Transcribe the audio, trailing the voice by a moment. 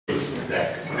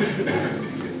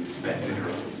That's it.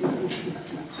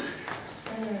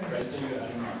 Grace to you,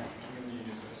 Adonai, King of the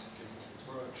universe, gives us the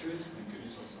Torah of truth and good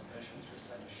news of salvation through His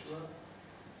Son Yeshua,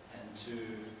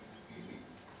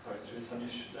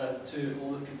 and to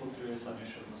all the people through His Son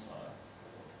Yeshua Messiah.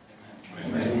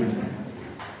 Amen. Amen.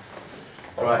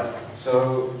 All right,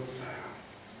 so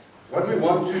what we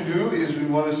want to do is we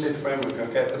want to set framework,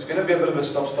 okay? It's going to be a bit of a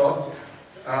stop-start.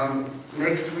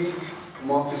 Next week,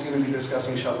 Mark is going to be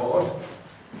discussing Shabbat.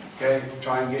 Okay,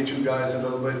 try and get you guys a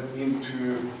little bit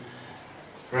into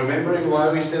remembering why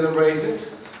we celebrate it.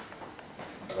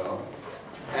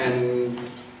 And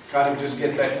kind of just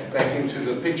get back into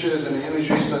the pictures and the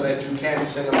imagery so that you can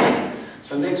celebrate.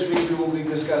 So next week we will be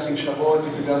discussing Shabbat.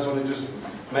 If you guys want to just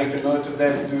make a note of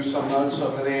that, do some notes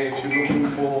over there. If you're looking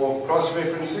for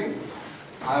cross-referencing,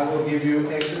 I will give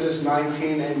you Exodus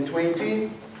 19 and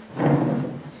 20.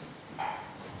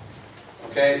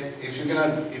 Okay, if you're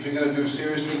gonna do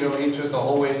seriously go into it the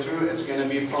whole way through, it's gonna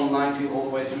be from 19 all the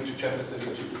way through to chapter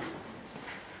 32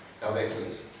 of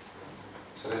Exodus.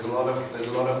 So there's a lot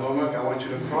of homework. I want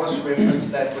you to cross-reference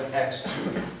that with Acts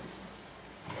 2.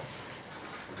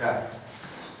 Okay.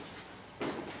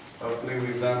 Hopefully we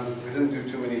didn't do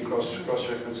too many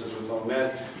cross-references with our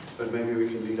mat, but maybe we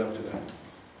can lead up to that.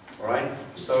 All right.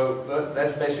 So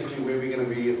that's basically where we're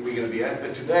gonna be at.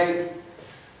 But today,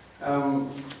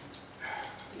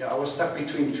 yeah, I was stuck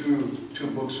between two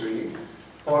books really.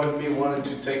 Part of me wanted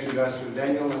to take you guys through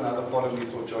Daniel, and another part of me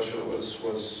thought Joshua was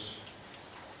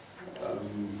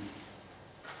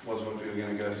what we were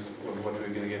going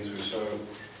to get through. So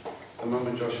the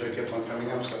moment Joshua kept on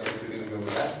coming up, so I think we're going to go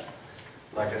with that,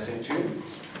 like I said to you.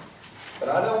 But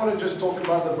I don't want to just talk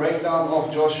about the breakdown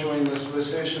of Joshua in this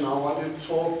session. I want to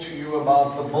talk to you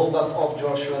about the build-up of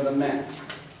Joshua the man.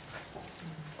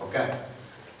 Okay.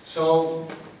 So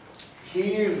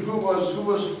who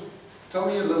was? Tell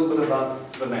me a little bit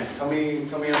about the man. Tell me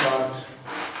about.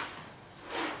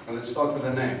 Well, let's start with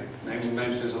the name.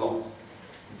 Name says a lot.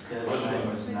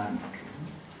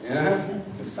 Yeah,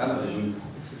 the son of Nun.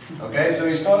 Okay, so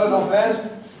he started off as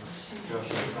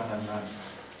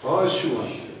Joshua.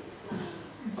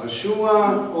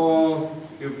 Joshua, or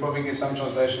you'll probably get some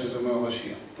translations of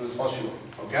Hoshea. It was Joshua.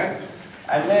 Okay,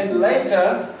 and then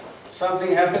later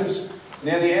something happens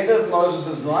near the end of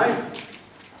Moses' life.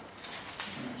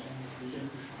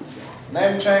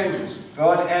 Name changes.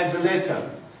 God adds a letter.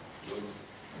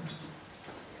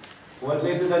 What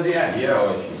letter does he add?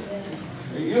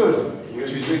 Yud,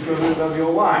 which is the equivalent of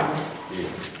your Y.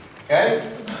 Okay?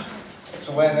 That's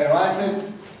the way they write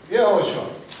it. Yehoshua.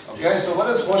 Okay, so what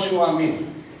does Joshua mean?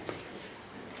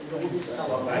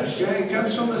 Okay, it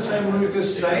comes from the same root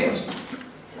as saves.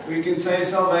 We can say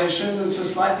salvation, it's a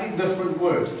slightly different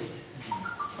word.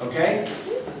 Okay?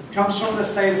 It comes from the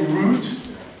same root,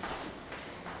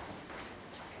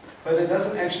 but it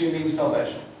doesn't actually mean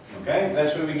salvation. Okay?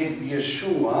 That's where we get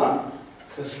Yeshua.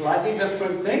 It's a slightly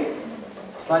different thing,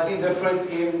 slightly different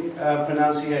in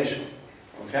pronunciation.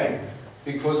 Okay?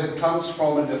 Because it comes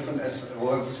from a different,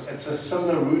 well, it's a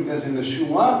similar root as in the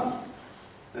Yeshua,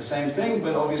 the same thing,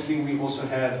 but obviously we also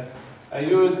have a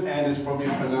Yud, and it's probably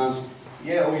pronounced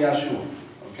Yeh or Yeshua.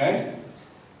 Okay?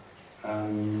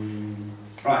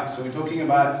 Right, so we're talking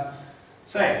about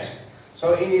saves.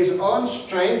 So in his own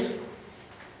strength,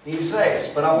 he saves.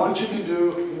 But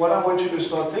what I want you to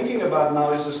start thinking about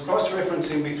now is this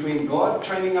cross-referencing between God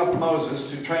training up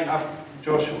Moses to train up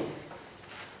Joshua.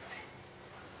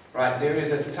 Right, there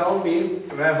is a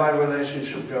Talmud-Rabbi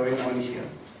relationship going on here.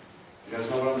 You guys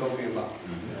know what I'm talking about?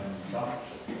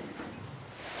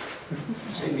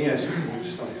 Yes.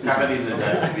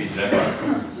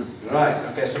 Right,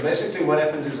 okay, so basically what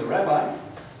happens is a rabbi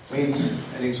means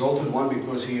an exalted one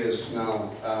because he is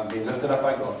now been lifted up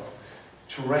by God.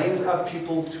 Trains up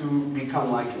people to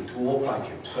become like him, to walk like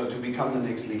him, so to become the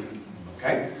next leader.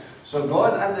 Okay? So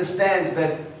God understands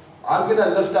that I'm going to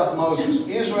lift up Moses.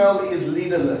 Israel is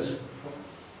leaderless.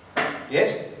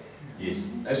 Yes? Yes.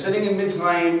 They're sitting in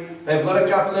Mitzrayim. They've got a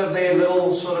couple of their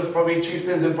little sort of probably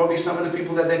chieftains and probably some of the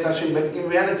people that they're touching, but in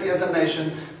reality as a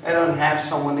nation, they don't have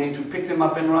someone there to pick them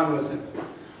up and run with them.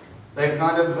 They've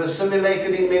kind of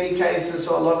assimilated in many cases,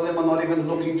 so a lot of them are not even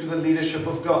looking to the leadership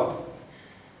of God.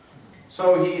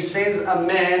 So he sends a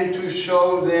man to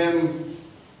show them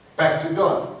back to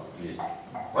God. Yes.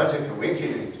 What's a winky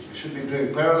thing? We should be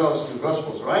doing parallels to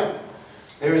Gospels, right?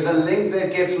 There is a link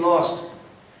that gets lost.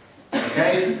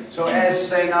 Okay? So as,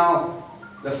 say now,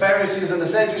 the Pharisees and the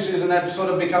Sadducees and that sort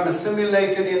of become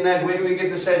assimilated in that, where do we get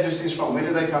the Sadducees from? Where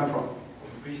do they come from?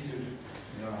 Priesthood.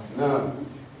 No.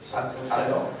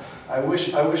 I wish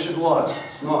it was.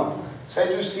 It's not.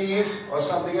 Sadducees are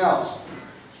something else.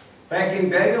 Back in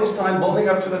Daniel's time, building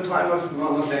up to the time of,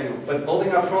 no, not Daniel, but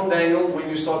building up from Daniel, when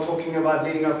you start talking about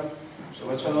leading up, so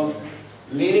what's going on?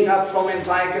 Leading up from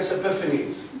Antiochus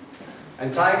Epiphanes.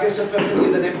 Antiochus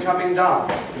Epiphanes and him coming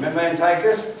down. Remember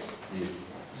Antiochus? Yeah.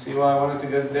 See why I wanted to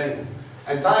go to Daniel.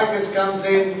 Antiochus comes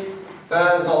in,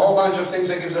 there's a whole bunch of things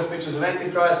that gives us pictures of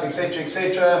Antichrist, etc.,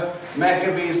 etc.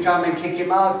 Maccabees come and kick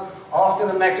him out. After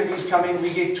the Maccabees come in,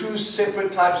 we get two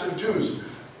separate types of Jews.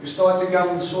 We start to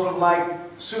become sort of like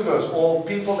pseudos, or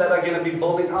people that are going to be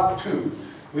building up to.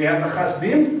 We have the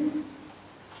Chasdim.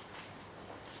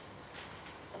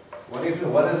 What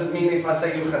does it mean if I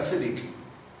say you Hasidic?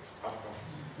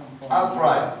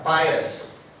 Upright,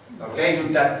 pious. Okay, you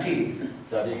Dati.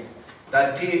 Sadiq.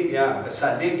 Dati, yeah, a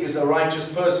Sadiq is a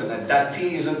righteous person. A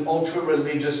Dati is an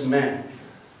ultra-religious man.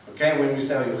 Okay, when we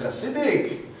say, are you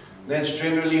Hasidic? That's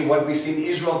generally what we see in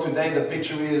Israel today. The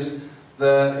picture is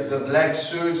the black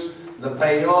suits, the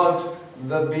payot,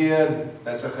 the beard.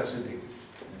 That's a Hasidic.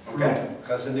 Okay,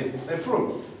 Hasidic. They're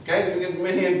frum. Okay, you get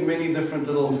many different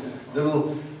little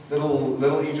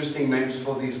interesting names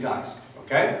for these guys.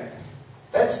 Okay,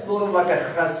 that's sort of like a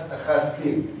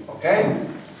Chasdim. Okay,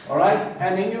 all right,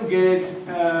 and then you get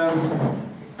the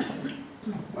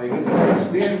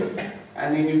Chasdim.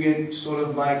 And then you get sort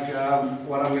of like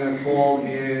what I'm going to call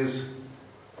is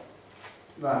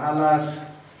the Halas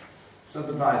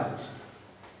sympathizers.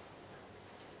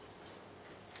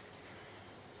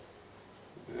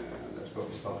 That's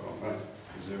probably spelled wrong, right?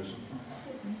 Zeus.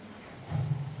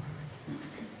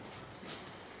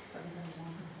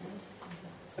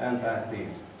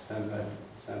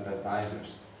 Sympathizers.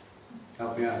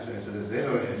 Help me out, is it a Z or a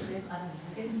S?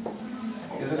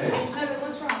 Is it a S? No, it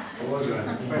was wrong. It was right.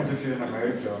 Depends if you're in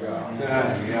America.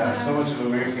 Yeah, so much of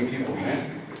American people,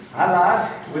 man. Halas,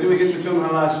 where do we get the term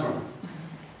halas from?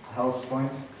 House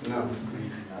point? No.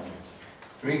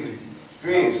 Greeks.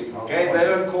 Greeks. Okay, they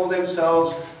don't call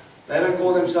themselves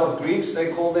Greeks, they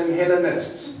call them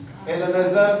Hellenists.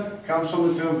 Hellenism comes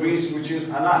from the term Greece, which is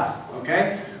halas.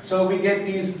 Okay? So we get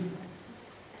these,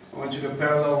 I want you to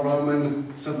parallel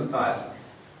Roman sympathize.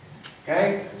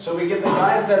 Okay? So we get the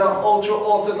guys that are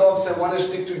ultra-orthodox, that want to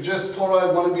stick to just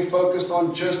Torah, want to be focused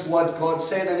on just what God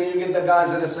said, and then you get the guys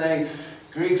that are saying,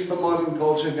 Greeks, the modern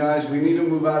culture, guys, we need to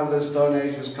move out of the Stone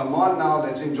Ages. Come on now,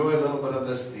 let's enjoy a little bit of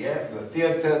this, the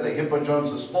theater, the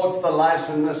hippodromes, the sports, the lives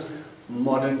in this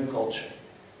modern culture.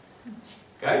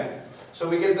 Okay? So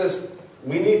we get this,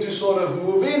 we need to sort of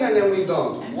move in and then we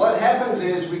don't. What happens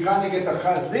is we kind of get the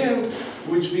Chasdim,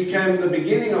 which became the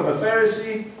beginning of a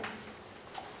Pharisee,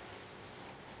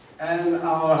 and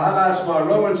our Halas, our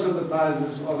Roman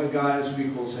sympathizers, are the guys we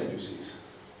call Sadducees.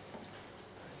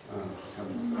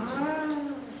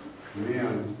 Yeah,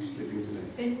 I'm sleeping today.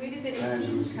 Then where did the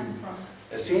Essenes come from?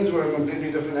 Essenes were a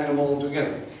completely different animal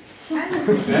altogether.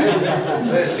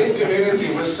 The Essene community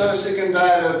was so sick and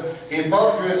tired of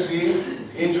hypocrisy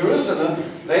in Jerusalem,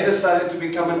 they decided to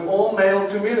become an all-male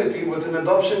community with an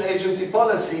adoption agency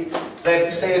policy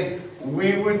that said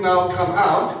we would now come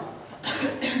out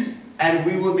and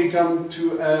we will become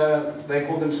they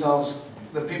called themselves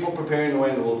the people preparing the way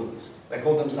in the wilderness. They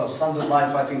called themselves sons of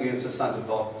light fighting against the sons of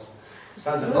darkness.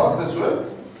 Sons of darkness were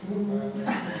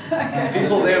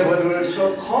people there were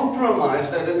so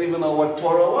compromised they didn't even know what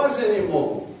Torah was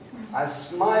anymore. I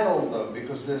smiled though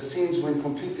because the Essenes went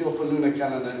completely off a lunar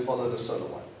calendar and followed a solar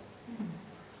one.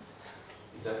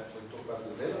 Is that we talk about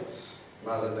the Zealots?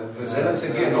 No, the Zealots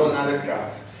again. All another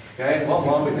crowd. Okay, well,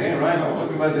 while we're there, right? We're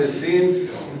talking about the Essenes.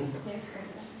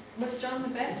 Was John the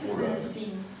Baptist an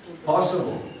Essene?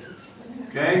 Possible.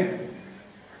 Okay?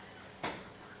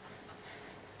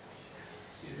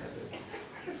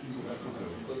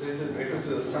 Because there's a reference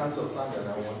to the Sons of Thunder.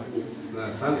 Now,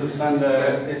 The Sons of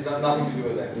Thunder. It's got nothing to do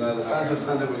with that. No, the Sons of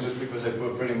Thunder were just because they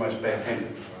were pretty much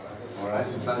bad-handed. Alright?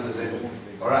 The Sons of Zebul.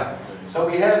 Alright. So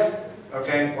we have,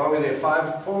 okay, while we're there,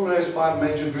 five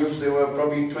major groups. There were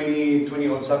probably 20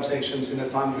 odd subsections in the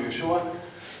time of Yeshua.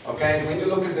 Okay, when you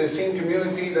look at the Essene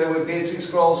community, they were Dead Sea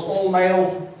Scrolls, all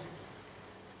male.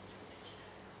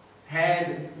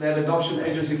 Had that adoption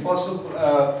agency possible,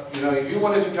 if you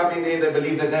wanted to come in there, they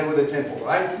believed that they were the temple,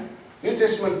 right? New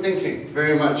Testament thinking,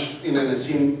 very much in an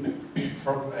Essene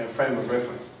frame of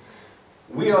reference.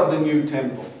 We are the new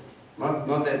temple,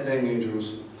 not that thing in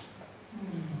Jerusalem.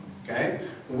 Okay?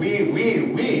 We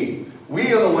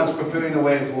are the ones preparing the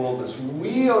way for all this.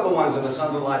 We are the ones that are the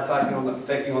sons of light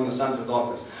taking on the sons of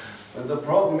darkness. But the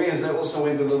problem is they also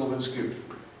went a little bit skewed.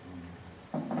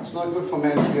 It's not good for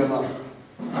man to be alone.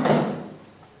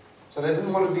 So they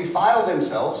didn't want to defile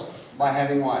themselves by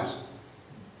having wives.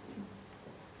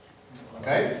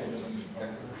 Okay?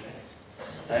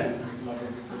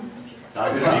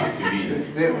 Sounds Greek to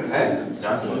me.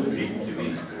 Sounds Greek to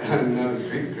me. No,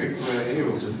 Greek,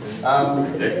 anyway.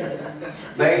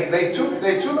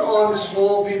 They took on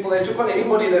small people, they took on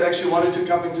anybody that actually wanted to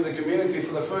come into the community.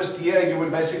 For the first year, you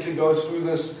would basically go through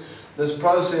this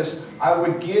process. I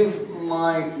would give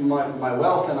my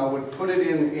wealth and I would put it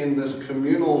in this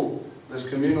communal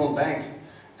bank.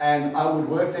 And I would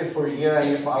work there for a year, and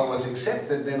if I was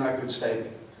accepted, then I could stay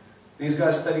there. These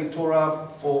guys studied Torah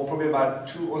for probably about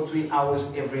 2 or 3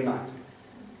 hours every night.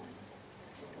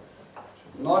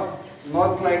 Not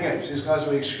playing games. These guys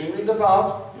were extremely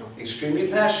devout, extremely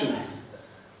passionate.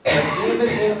 But even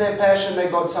in their passion, they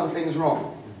got some things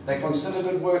wrong. They considered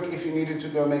it work if you needed to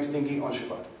go make stinky on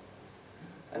Shabbat.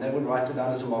 And they would write it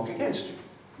down as a mark against you.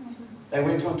 They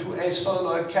went onto a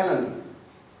solar calendar.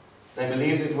 They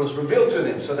believed it was revealed to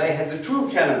them, so they had the true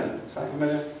calendar. Sound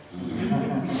familiar?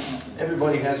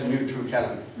 Everybody has a new true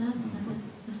calendar.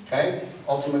 Okay?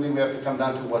 Ultimately, we have to come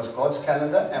down to what's God's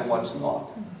calendar and what's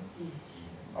not.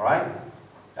 Alright?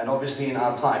 And obviously in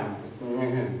our time,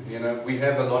 you know, we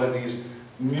have a lot of these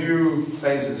new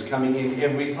phases coming in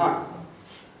every time.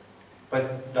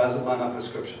 But does it line up with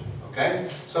Scripture? Okay?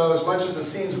 So as much as it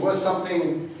seems worth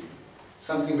something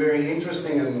very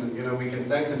interesting, and you know, we can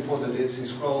thank them for the Dead Sea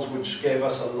Scrolls, which gave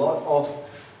us a lot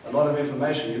of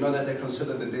information. You know that they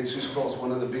consider the Dead Sea Scrolls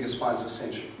one of the biggest finds of the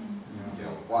century. Yeah.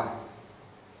 Why?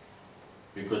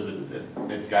 Because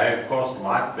it gave course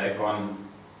light back on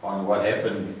what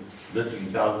happened literally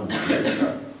thousands of years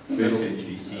ago. First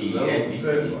century CE and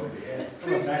BCE.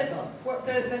 Proves that what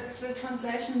the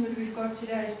translation that we've got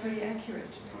today is pretty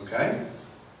accurate. Okay.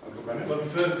 Uncle Brennan?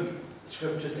 Confirm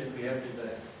scriptures that we have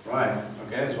today. Right.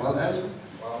 Okay, as well as?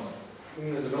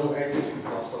 In the Middle Ages, we've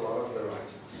lost a lot of the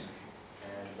writings,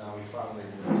 and now we found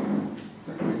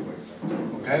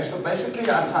exactly. Okay, so basically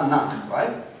our Tanakh,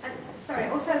 right? And, sorry,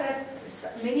 also that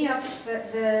many of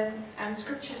the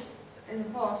scriptures in the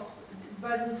past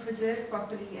wasn't preserved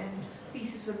properly, and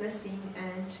pieces were missing,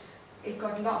 and it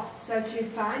got lost. So to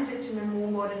find it in a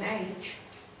more modern age.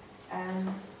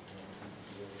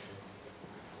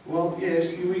 Well,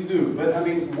 yes, we do. But I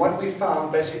mean, what we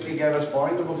found basically gave us,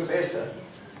 barring the book of Esther,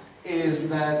 is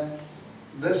that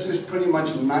this is pretty much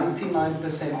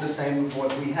 99% the same as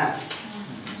what we have.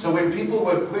 So when people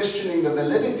were questioning the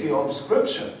validity of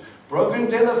Scripture, broken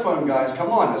telephone, guys, come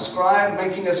on, a scribe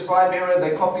making a scribe error,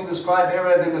 they copy the scribe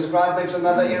error, then the scribe makes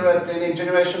another error, then in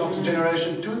generation after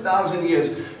generation, 2,000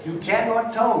 years. You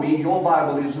cannot tell me your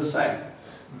Bible is the same.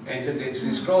 Enter Dead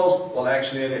Sea Scrolls, well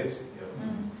actually it is.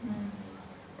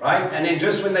 Right? And then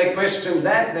just when they questioned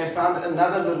that, they found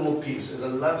another little piece. It's a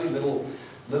lovely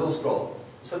little scroll.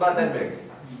 It's about that big.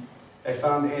 They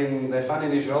found in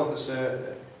Israel this.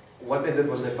 What they did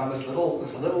was they found this little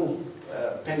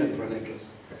pendant for a necklace.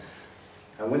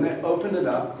 And when they opened it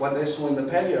up, what they saw in the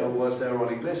paleo was the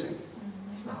Aaronic blessing.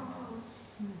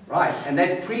 Right, and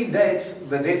that predates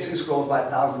the Dead Sea Scrolls by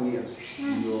 1,000 years.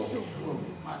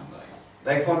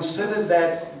 They considered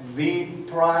that the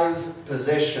prized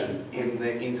possession in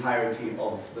the entirety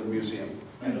of the museum.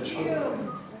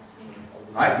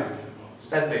 Right? It's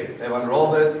that big. They've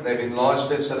unrolled it, they've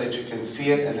enlarged it so that you can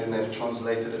see it, and then they've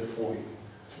translated it for you.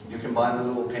 You can buy the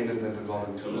little pendant at the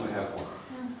Golden Tool. I have one.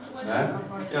 No?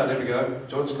 Yeah, there we go.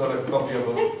 George's got a copy of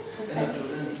it.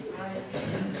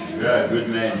 Yeah, good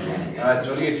man. Alright,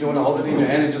 Johnny, if you want to hold it in your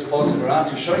hand and just pass it around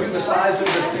to show you the size of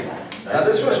this thing. Now,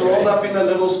 this was rolled up in a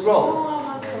little scroll.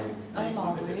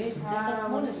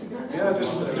 Yeah,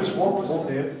 just walk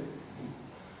there.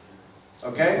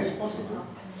 Okay?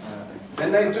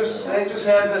 And they just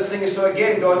have this thing. So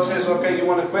again, God says, okay, you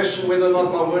want to question whether or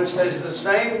not my word stays the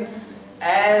same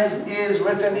as is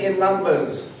written in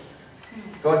Numbers.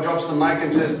 God drops the mic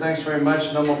and says, thanks very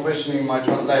much, no more questioning my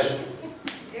translation.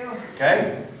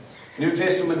 Okay? New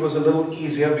Testament was a little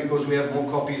easier because we have more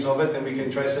copies of it and we can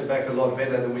trace it back a lot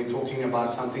better than we're talking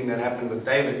about something that happened with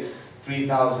David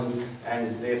 3,000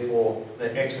 and therefore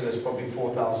the Exodus probably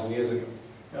 4,000 years ago.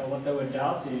 Now, what they were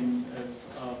doubting is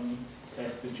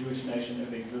that the Jewish nation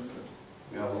ever existed.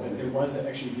 Yeah, well, that there was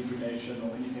actually a Hebrew nation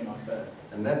or anything like that.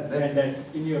 And that that's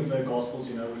any of the Gospels,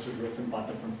 you know, which was written by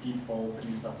different people,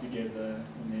 putting stuff together,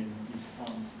 and then these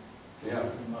fonts. Yeah.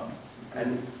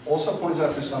 And also points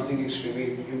out to something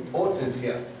extremely important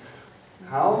here.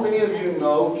 How many of you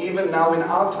know, even now in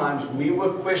our times, we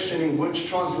were questioning which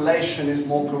translation is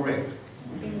more correct?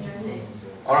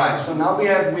 Alright, so now we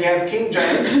have King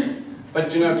James,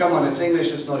 but you know, come on, it's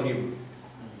English, it's not Hebrew.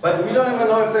 But we don't even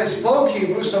know if they spoke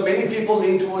Hebrew, so many people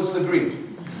lean towards the Greek.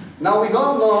 Now we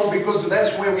don't know because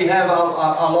that's where we have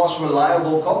our last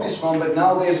reliable copies from, but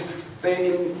now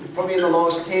probably in the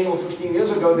last 10 or 15 years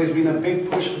ago, there's been a big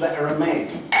push for the Aramaic.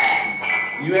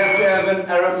 You have to have an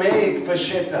Aramaic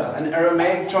Peshitta, an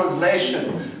Aramaic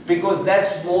translation, because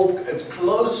that's more, it's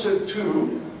closer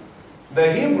to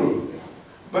the Hebrew.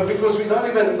 But because we don't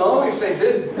even know if they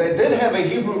did have a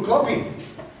Hebrew copy.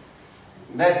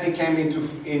 That became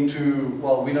into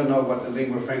well, we don't know what the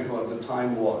lingua franca of the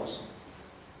time was.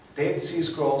 Dead Sea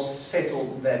Scrolls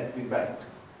settled that debate.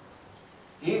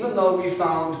 Even though we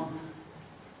found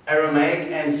Aramaic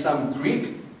and some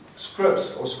Greek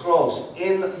scripts or scrolls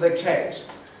in the caves,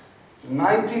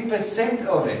 90%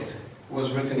 of it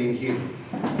was written in Hebrew.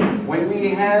 When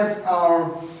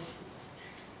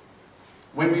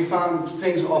we found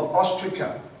things of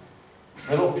ostraca,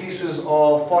 little pieces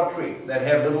of pottery that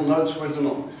have little notes written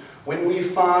on. When we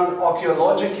found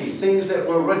archaeologically things that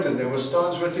were written, there were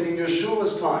stones written in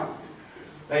Yeshua's time,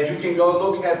 that you can go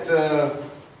look at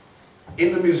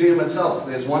in the museum itself.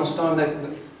 There's one stone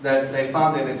that they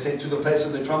found there that said to the place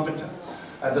of the trumpeter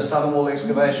at the southern wall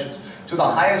excavations. To the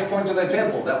highest point of the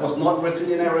temple, that was not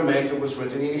written in Aramaic, it was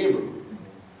written in Hebrew.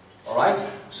 Alright?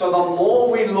 So the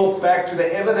more we look back to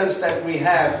the evidence that we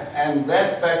have, and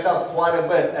that backed up quite a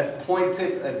bit,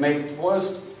 it made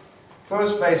first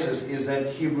basis is that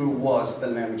Hebrew was the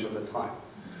language of the time.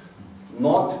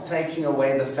 Not taking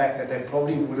away the fact that they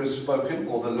probably would have spoken,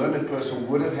 or the learned person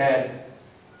would have had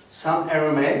some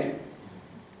Aramaic,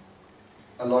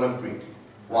 a lot of Greek.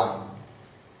 Why?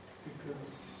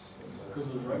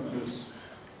 Because of Romans.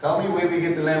 Tell me where we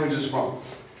get the languages from.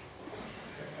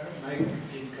 Aramaic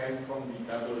came from the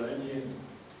Babylonian.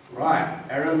 Right,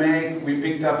 Aramaic we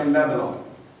picked up in Babylon.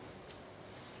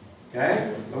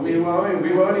 Okay? But we were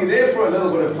only there for a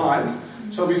little bit of time.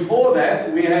 So before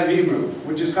that, we have Hebrew,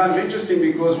 which is kind of interesting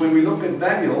because when we look at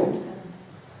Daniel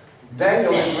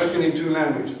is written in 2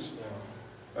 languages.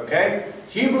 Okay?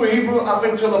 Hebrew up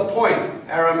until a point,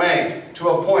 Aramaic, to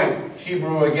a point,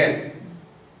 Hebrew again.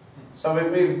 So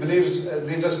it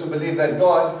leads us to believe that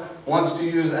God wants to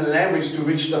use a language to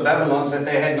reach the Babylons that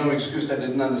they had no excuse, they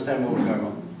didn't understand what was going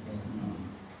on.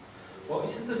 Well,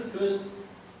 isn't the first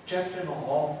chapter and a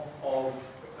half of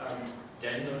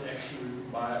Daniel actually written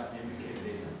by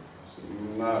Nebuchadnezzar?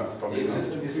 No, probably not.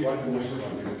 This is one portion.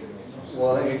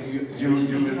 Well,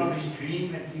 Speaking of his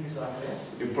dream and things like that.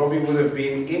 you probably would have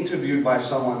been interviewed by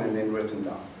someone and then written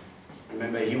down.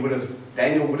 Remember,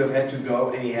 Daniel would have had to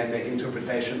go and he had the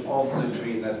interpretation of the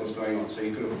dream that was going on, so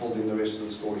he could have filled in the rest of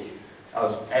the story,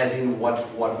 as in what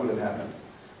would have happened.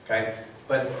 Okay?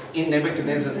 But in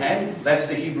Nebuchadnezzar's hand, that's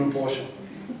the Hebrew portion.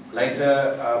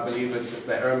 Later, I believe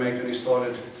the Aramaic only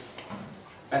started,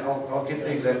 and I'll get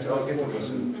the exact, I'll get the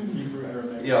person. Hebrew,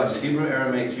 Aramaic. Yeah, it's Hebrew,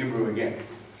 Aramaic, Hebrew again.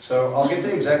 So I'll get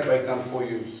the exact breakdown for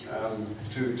you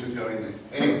to go in there.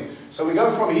 Anyway, so we go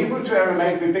from Hebrew to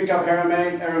Aramaic. We pick up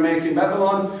Aramaic in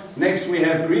Babylon. Next we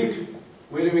have Greek.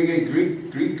 Where do we get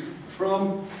Greek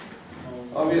from?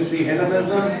 Obviously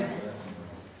Hellenism.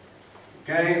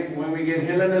 Okay, when we get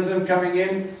Hellenism coming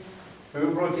in,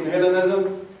 who brought in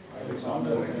Hellenism?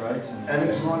 Alexander the Great.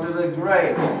 Alexander the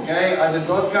Great. Okay, I did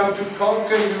not come to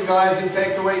conquer you guys and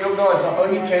take away your gods. I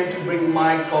only came to bring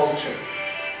my culture.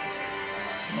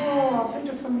 Oh,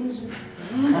 beautiful music.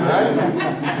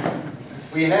 Right?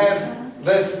 We have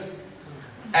this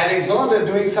Alexander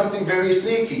doing something very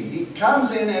sneaky. He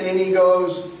comes in and then he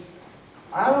goes,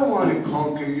 I don't want to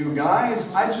conquer you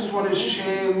guys. I just want to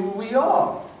share who we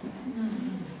are.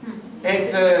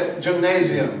 Enter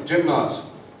gymnasium, gymnos.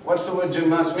 What's the word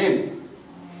gymnos mean?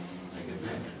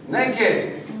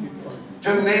 Naked.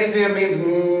 Gymnasium means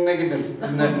nakedness.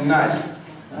 Isn't that nice?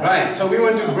 Right, so we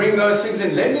want to bring those things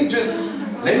in. Let me just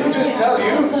tell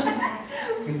you,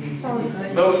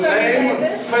 the name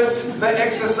fits the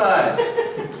exercise.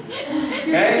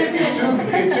 Okay?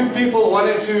 If two people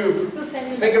wanted to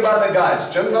think about the guys,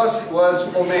 gymnos was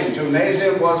for men,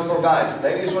 gymnasium was for guys.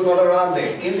 Ladies were not around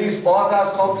there. In these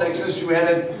bathhouse complexes, you had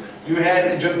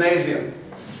a gymnasium.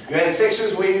 You had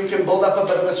sections where you can build up a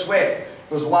bit of a sweat.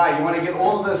 Because why? You want to get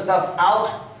all of the stuff out,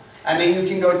 and then you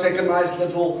can go take a nice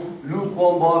little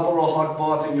lukewarm bath or a hot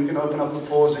bath, and you can open up the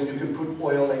pores, and you can put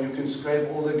oil, and you can scrape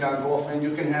all the gunk off, and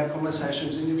you can have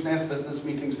conversations, and you can have business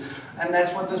meetings. And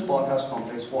that's what this bathhouse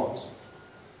complex was.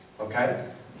 Okay?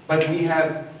 But we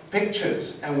have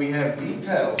pictures, and we have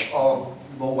details of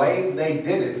the way they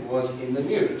did it was in the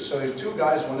news. So if two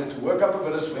guys wanted to work up a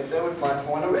bit of sweat, they would might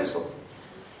want to wrestle.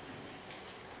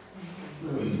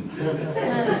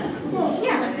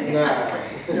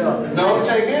 No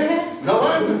takers? No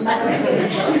one?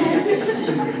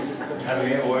 How do we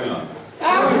have oil on?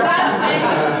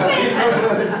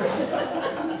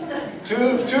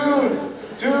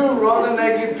 Two rather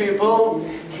naked people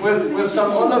with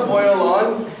some olive oil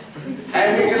on,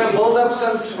 And we're going to build up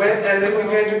some sweat, and then we're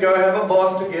going to go have a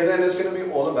bath together, and it's going to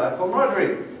be all about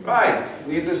camaraderie. Right.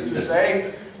 Needless to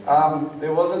say,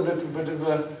 there was a little bit of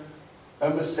a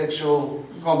homosexual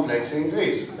complex in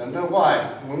Greece. I don't know why.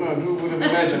 I don't know who would have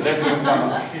imagined that would come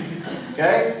up.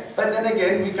 Okay? But then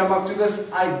again, we come up to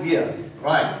this idea.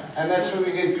 Right. And that's where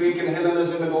we get Greek and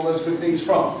Hellenism and all those good things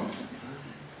from.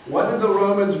 What did the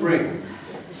Romans bring?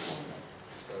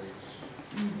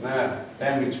 Nah,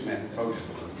 damage, man. Focus.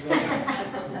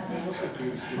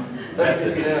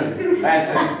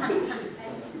 Patterns.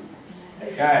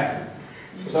 Okay.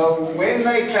 So when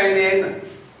they came in,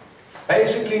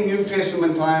 basically New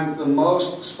Testament time, the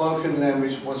most spoken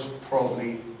language was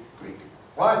probably Greek.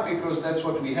 Why? Because that's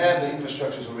what we had, the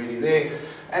infrastructure is already there.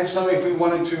 And so if we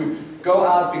wanted to go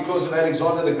out because of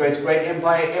Alexander the Great's great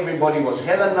empire, everybody was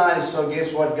Hellenized, so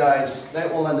guess what guys, they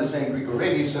all understand Greek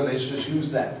already, so let's just use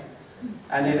that.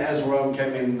 And then as Rome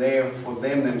came in there, for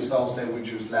them themselves, they would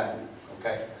use Latin.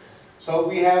 Okay. So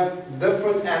we have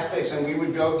different aspects, and we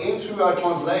would go into our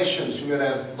translations. You would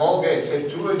have Vulgate,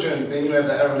 Septuagint, then you have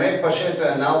the Aramaic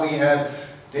Peshitta, and now we have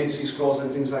Dead Sea Scrolls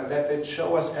and things like that that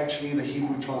show us actually the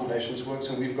Hebrew translations works.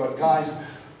 And we've got guys,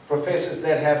 professors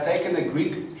that have taken the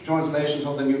Greek translations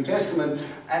of the New Testament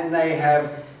and they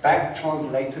have back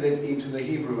translated it into the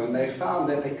Hebrew, and they found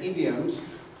that the idioms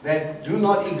that do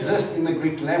not exist in the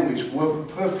Greek language work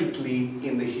perfectly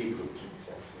in the Hebrew.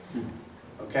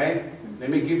 Okay? Let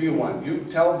me give you one. You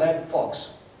tell that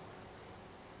fox.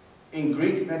 In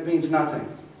Greek, that means nothing.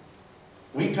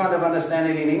 We kind of understand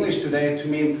it in English today to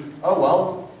mean, oh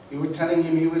well, you were telling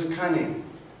him he was cunning.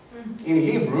 In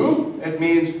Hebrew, it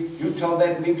means you tell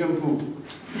that nincompoop.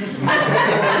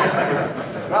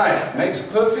 Right, makes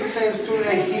perfect sense to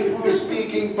a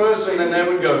Hebrew-speaking person, and they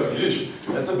would go,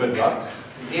 that's a bit rough.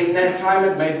 In that time,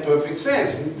 it made perfect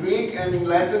sense. In Greek and in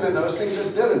Latin and those things,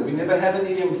 it didn't. We never had an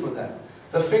idiom for that.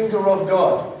 The finger of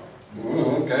God.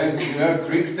 Okay, you know,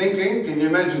 Greek thinking, can you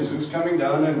imagine Zeus coming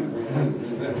down and...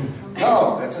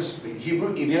 No, that's a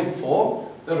Hebrew idiom for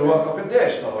the Ruach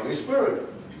HaKodesh, the Holy Spirit.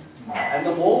 And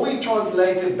the more we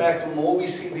translate it back, the more we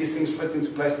see these things fit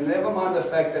into place. And never mind the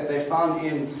fact that they found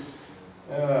in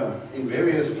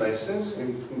various places,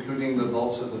 including the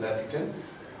vaults of the Vatican,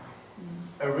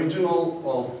 original,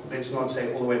 well, let's not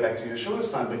say all the way back to Yeshua's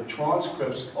time, but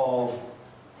transcripts of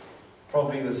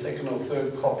probably the second or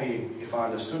third copy, if I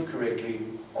understood correctly,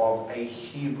 of a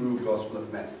Hebrew Gospel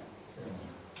of Matthew.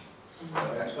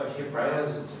 That's what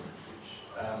Hebraism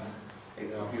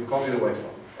You can't get away from.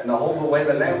 And the whole way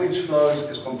the language flows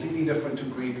is completely different to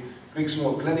Greek. Greek's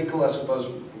more clinical, I suppose,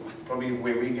 probably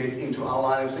where we get into our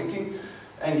line of thinking,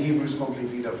 and Hebrew's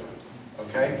completely different.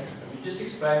 Okay? You just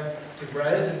explain,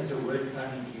 Hebraism is a word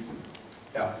found in Hebrew.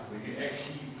 Yeah. When you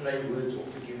actually play words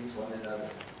off against one another.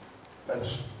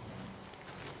 That's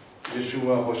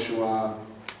Yeshua, Hoshua,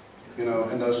 you know,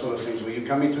 and those sort of things, where you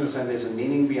come into this and there's a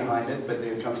meaning behind it, but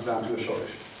then it comes down to a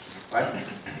shortish. Right?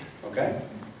 Okay?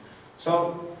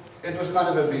 So, it was kind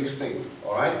of a big thing,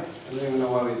 alright? I don't even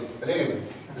know why we did. But anyway,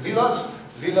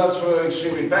 Zealots were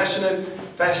extremely passionate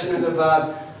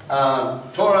about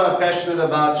Torah, passionate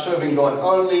about serving God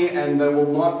only, and they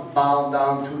will not bow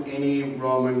down to any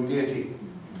Roman deity.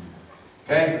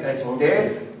 Okay? That's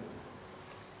death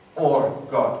or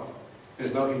God.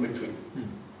 There's no in between.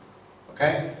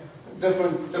 Okay?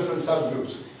 Different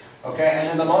subgroups. Okay? And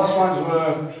then the last ones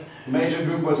were, major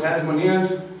group was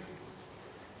Hasmoneans.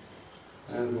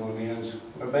 Hasmoneans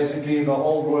were basically the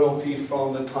old royalty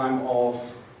from the time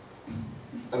of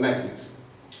the Maccabees.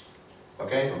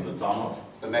 Okay? From the time of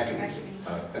the Maccabees.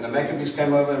 When the Maccabees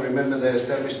came over, remember they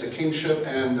established the kingship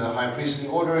and the high priestly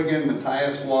order again.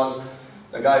 Matthias was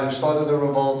the guy who started the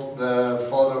revolt, the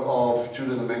father of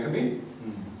Judah the Maccabee.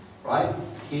 Right?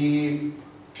 He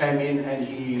came in and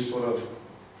he sort of,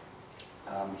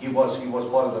 he was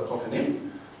part of the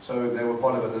Kohanim, so they were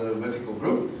part of a Levitical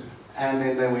group. And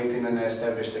then they went in and they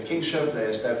established a kingship, they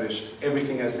established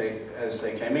everything as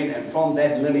they came in, and from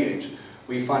that lineage,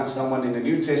 we find someone in the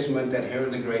New Testament that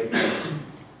Herod the Great knows.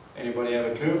 Anybody have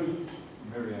a clue?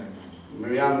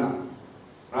 Miriam.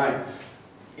 Right.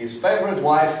 His favorite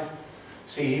wife,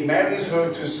 see, he marries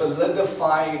her to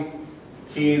solidify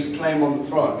his claim on the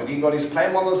throne. But he got his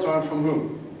claim on the throne from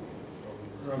who?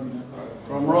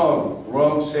 From Rome.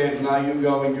 Rome said, now you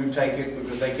go and you take it,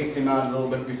 because they kicked him out a little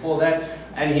bit before that.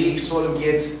 And he sort of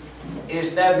gets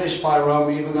established by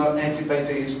Rome, even though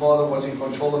Antipater, his father, was in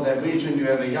control of that region. You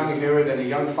have a young Herod and a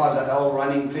young Phasael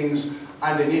running things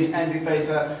underneath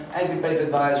Antipater. Antipater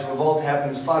dies, revolt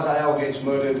happens, Phasael gets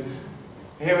murdered.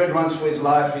 Herod runs for his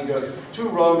life. He goes to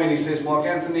Rome and he says, Mark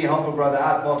Anthony, help a brother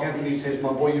out. Mark Anthony says,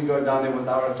 my boy, you go down there with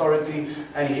our authority.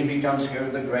 And he becomes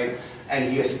Herod the Great.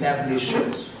 And he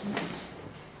establishes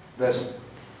this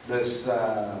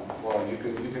well, you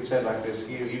could say it like this.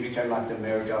 He became like the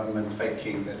mayor government fake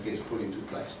king that gets put into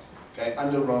place. Okay,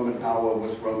 under Roman power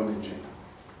with Roman agenda.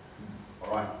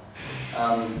 All right.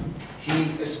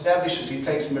 He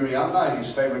takes Mariana,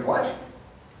 his favorite wife,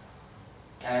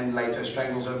 and later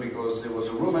strangles her because there was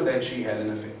a rumor that she had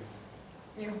an affair.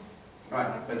 Yeah.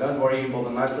 Right, but don't worry, he built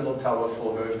a nice little tower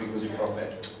for her because he felt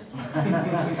bad.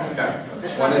 Okay,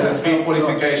 it's one of the 3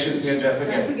 fortifications near Jaffa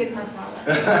Don't Gate. forget my tower.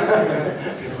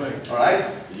 All right.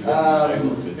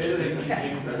 Better than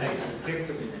keeping the next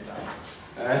detective in the town.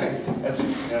 That's,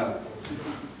 yeah.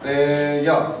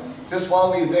 Just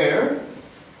while we're there,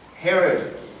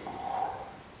 Herod.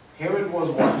 Herod was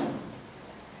what?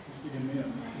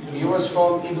 He was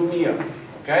from Idumea.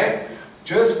 Okay?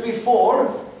 Just before,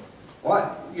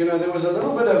 what? You know, there was a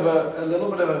little bit of a,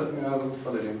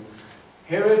 fill it in.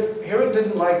 Herod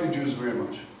didn't like the Jews very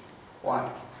much. Why?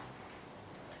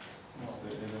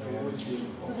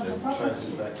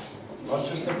 Not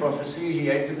just a prophecy, he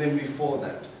hated them before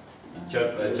that.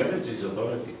 They challenged his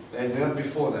authority. They did it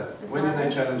before that. When did they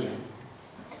challenge him?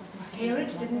 Herod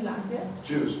didn't like that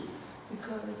Jews.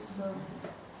 because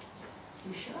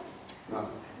you sure? No.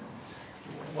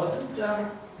 Wasn't there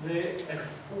a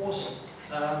forced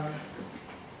That's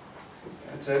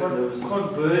it.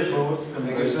 conversion?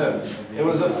 Thank you, sir. It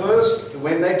was the first,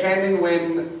 when they came in,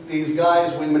 when these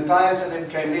guys, when Matthias and them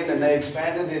came in and they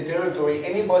expanded their territory,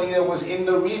 anybody that was in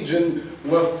the region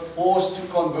were forced to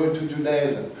convert to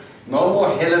Judaism. No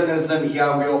more Hellenism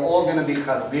here, we are all going to be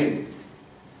Chasdim.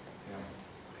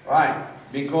 Right,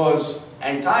 because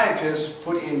Antiochus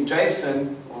put in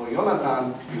Jason, or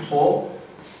Jonathan, before,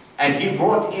 and he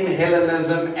brought in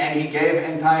Hellenism and he gave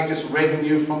Antiochus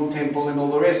revenue from temple and all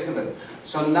the rest of it.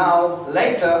 So now,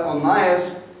 later,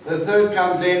 Onias the third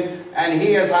comes in and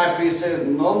he as high priest says,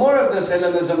 no more of this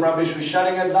Hellenism rubbish, we're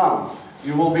shutting it down.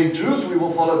 You will be Jews, we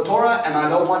will follow Torah, and I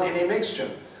don't want any mixture.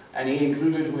 And he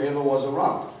included whoever was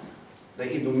around. The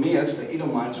Idumeans, the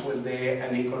Edomites were there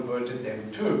and he converted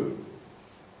them too.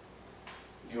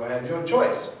 You had your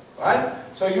choice, right?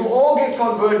 So you all get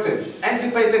converted.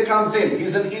 Antipater comes in,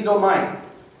 he's an Edomite.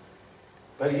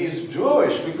 But he's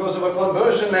Jewish because of a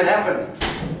conversion that happened.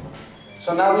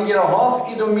 So now we get a half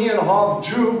Edomian, half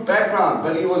Jew background,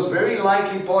 but he was very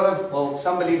likely part of, well,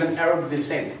 some believe in Arab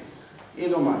descent.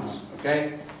 Edomites,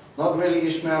 okay? Not really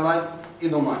Ishmaelite,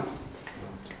 Edomite.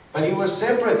 But he was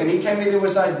separate and he came in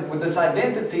with this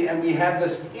identity, and we have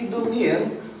this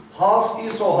Edomian, half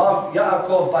Esau, half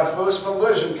Yaakov by first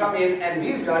conversion come in, and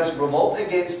these guys revolt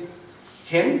against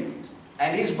him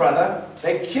and his brother.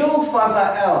 They kill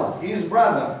Fazael, his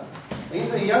brother.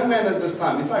 He's a young man at this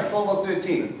time, he's like 12 or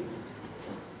 13.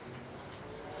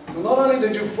 Not only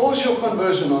did you force your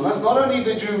conversion on us, not only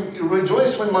did you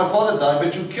rejoice when my father died,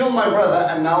 but you killed my brother,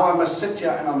 and now I must sit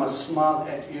here and I must smile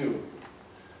at you.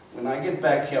 When I get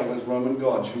back here with Roman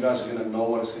gods, you guys are going to know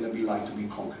what it's going to be like to be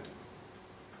conquered.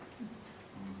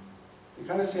 You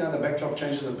kind of see how the backdrop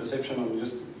changes the perception on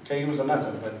just, okay, he was a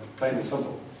nutter, but plain and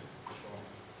simple.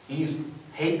 His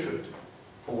hatred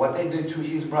for what they did to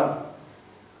his brother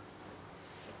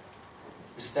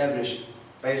established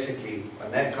basically,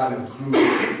 and that kind of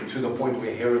grew to the point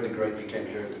where Herod the Great became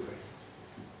Herod the Great.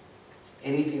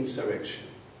 Any insurrection,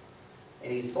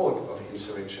 any thought of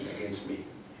insurrection against me.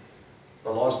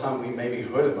 The last time we maybe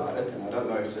heard about it, and I don't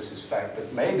know if this is fact,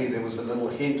 but maybe there was a little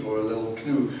hint or a little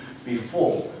clue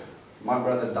before. My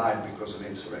brother died because of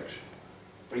insurrection.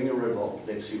 Bring a revolt,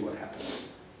 let's see what happens.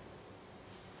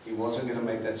 He wasn't going to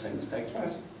make that same mistake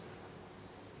twice.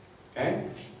 Okay?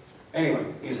 Anyway,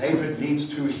 his hatred leads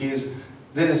to his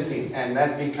dynasty, and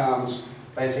that becomes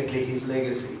basically his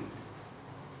legacy.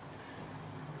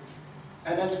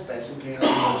 And that's basically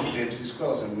how we go to Dead Sea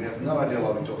Scrolls, and we have no idea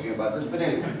why we're talking about this, but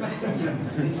anyway.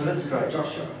 So that's great.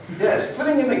 Joshua. Yes,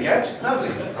 filling in the gaps, lovely.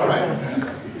 All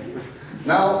right.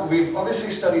 Now, we've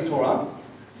obviously studied Torah.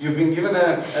 You've been given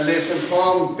a lesson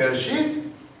from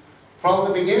Bereshit. From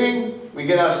the beginning, we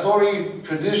get our story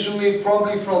traditionally,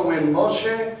 probably from when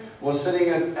Moshe was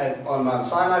sitting on Mount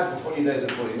Sinai for 40 days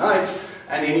and 40 nights,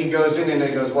 and then he goes in and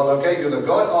he goes, well, okay, you're the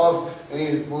God of, and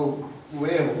he's, well,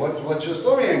 what's your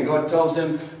story? And God tells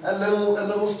him a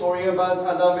little story about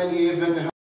Adam and Eve and